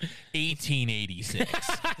 86. 1886.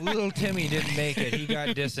 Little Timmy didn't make it. He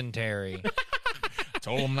got dysentery.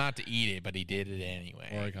 Told him not to eat it, but he did it anyway.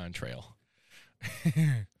 Oregon Trail.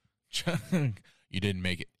 You didn't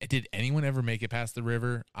make it. Did anyone ever make it past the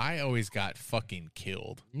river? I always got fucking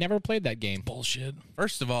killed. Never played that game. Bullshit.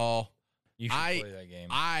 First of all, You should play that game.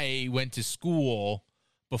 I went to school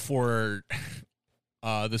before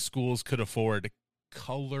the schools could afford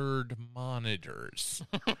colored monitors.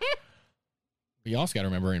 You also got to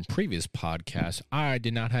remember in previous podcasts, I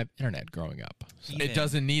did not have internet growing up. So It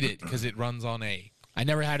doesn't need it because it runs on I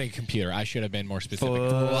never had a computer. I should have been more specific.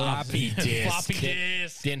 Floppy disk. Floppy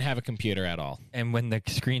disk. Didn't have a computer at all. And when the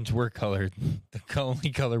screens were colored, the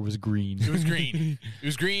only color was green. It was green. It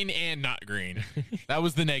was green and not green. That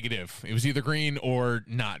was the negative. It was either green or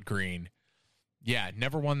not green. Yeah,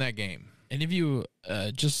 never won that game. Any of you,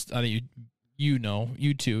 just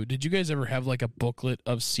you two, did you guys ever have like a booklet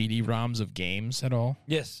of CD-ROMs of games at all?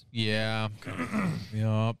 Yes. Yeah.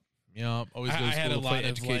 Yup. Always I go to had a school to play lot of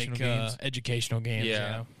educational like games. Educational games.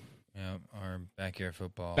 Yeah. Yeah, or backyard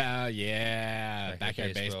football. Yeah, backyard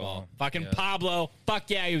Backyard baseball. baseball. Fucking Yeah. Pablo. Fuck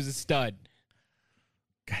yeah, he was a stud.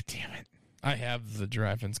 God damn it. I have the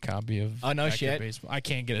drive-ins copy of. Oh, no Backyard shit. Baseball. I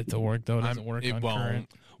can't get it to work though. It doesn't work It on won't.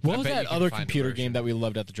 current. What I was bet that you can other find a computer version. game that we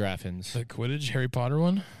loved at the Draft-Ins? The Quidditch Harry Potter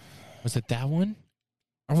one. Was it that one?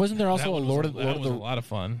 Or wasn't there also That a one Lord was of that was a the lot of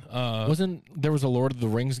fun. wasn't there was a Lord of the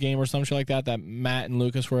Rings game or some shit like that Matt and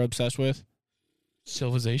Lucas were obsessed with?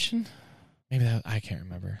 Civilization. Maybe that I can't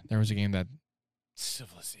remember. There was a game that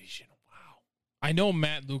Civilization. Wow. I know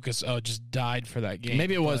Matt Lucas just died for that game.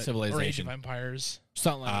 Maybe it was but- Civilization. or Age of Empires.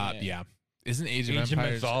 something like that. Yeah. Isn't Age of Age of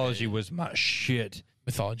Empires? Mythology was my shit.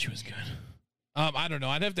 Mythology was good. I don't know.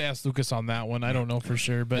 I'd have to ask Lucas on that one. I don't know for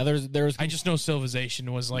sure, but Now, there's I just know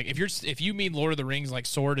Civilization was like if you mean Lord of the Rings like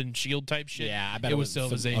sword and shield type shit. yeah, I bet it was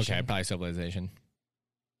Civilization. Okay, probably Civilization.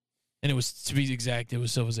 And it was, to be exact, it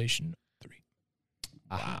was Civilization 3.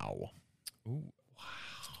 Wow.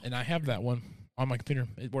 And I have that one on my computer.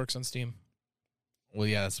 It works on Steam. Well,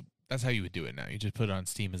 yeah, that's how you would do it now. You just put it on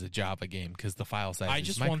Steam as a Java game because the file size I is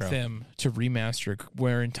just micro. want them to remaster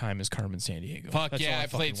Where in Time is Carmen Sandiego. Fuck That's yeah, all I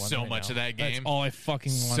fucking played want so right much now. of that That's game. all I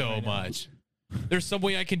fucking want So right now. much. There's some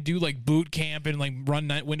way I can do like boot camp and like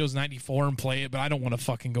run Windows 94 and play it, but I don't want to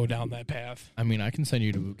fucking go down that path. I mean, I can send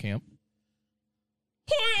you to boot camp.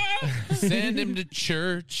 Send him to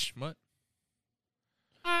church. What?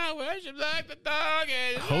 I worship like the dog.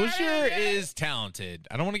 Hosier is talented.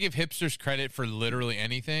 I don't want to give hipsters credit for literally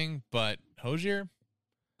anything, but Hosier,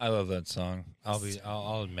 I love that song.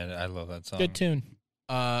 I'll admit it. I love that song. Good tune.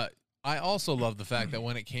 I also love the fact that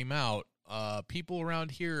when it came out, people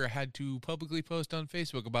around here had to publicly post on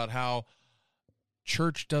Facebook about how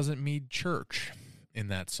church doesn't mean church in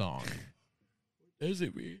that song. Does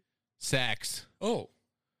it mean? Sex. Oh.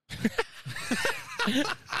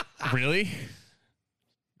 Really?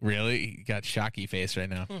 Really? You got shocky face right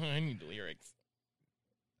now. I need lyrics.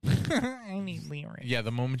 I need lyrics. Yeah,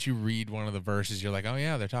 the moment you read one of the verses, you're like, oh,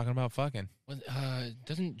 yeah, they're talking about fucking.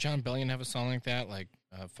 Doesn't John Bellion have a song like that? Like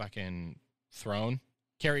fucking Throne?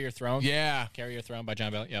 Carry Your Throne? Yeah. Carry Your Throne by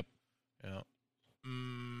John Bellion. Yep. Yeah.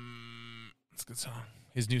 It's a good song.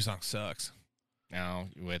 His new song sucks. Now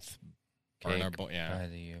with Cake Burner Boy. Yeah. by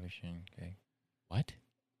the ocean. Okay. What?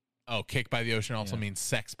 Oh, cake by the ocean also Yeah. means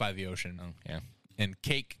sex by the ocean. Oh, yeah. And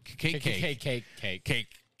cake.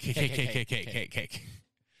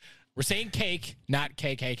 We're saying cake, not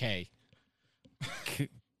KKK.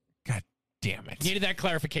 God damn it. Needed that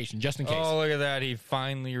clarification just in case. Oh, look at that. He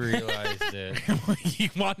finally realized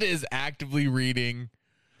it. Wanda is actively reading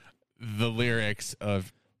the lyrics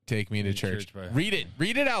of Take Me to Church. Church by- Read it.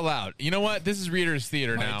 Read it out loud. You know what? This is Reader's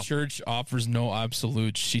Theater My now. church offers no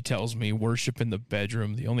absolutes. She tells me worship in the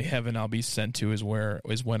bedroom. The only heaven I'll be sent to is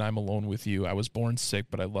when I'm alone with you. I was born sick,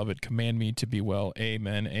 but I love it. Command me to be well.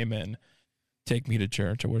 Amen. Amen. Take me to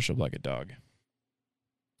church. I worship like a dog.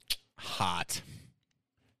 Hot.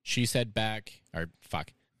 She said back, or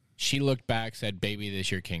fuck. She looked back, said, baby,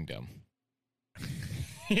 this your kingdom.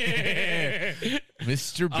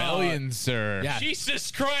 Mr. Bellion, sir. yeah.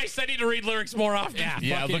 Jesus Christ, I need to read lyrics more often.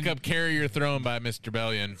 Yeah, look up Carry Your Throne by Mr.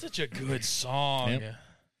 Bellion. Such a good song. Yep.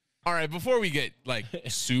 All right, before we get like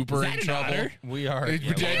super in trouble. We are.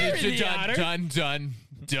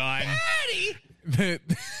 Done.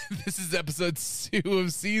 This is episode 2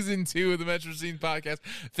 of season 2 of the Metro Scene podcast.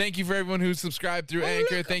 Thank you for everyone who subscribed through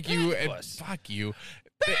Anchor. Thank you. And fuck you.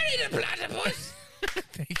 Thank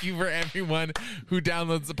you for everyone who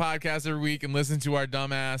downloads the podcast every week and listens to our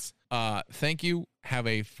dumbass. Thank you. Have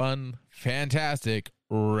a fun, fantastic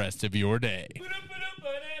rest of your day.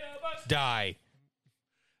 Die.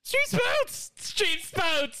 Street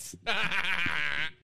Spouts!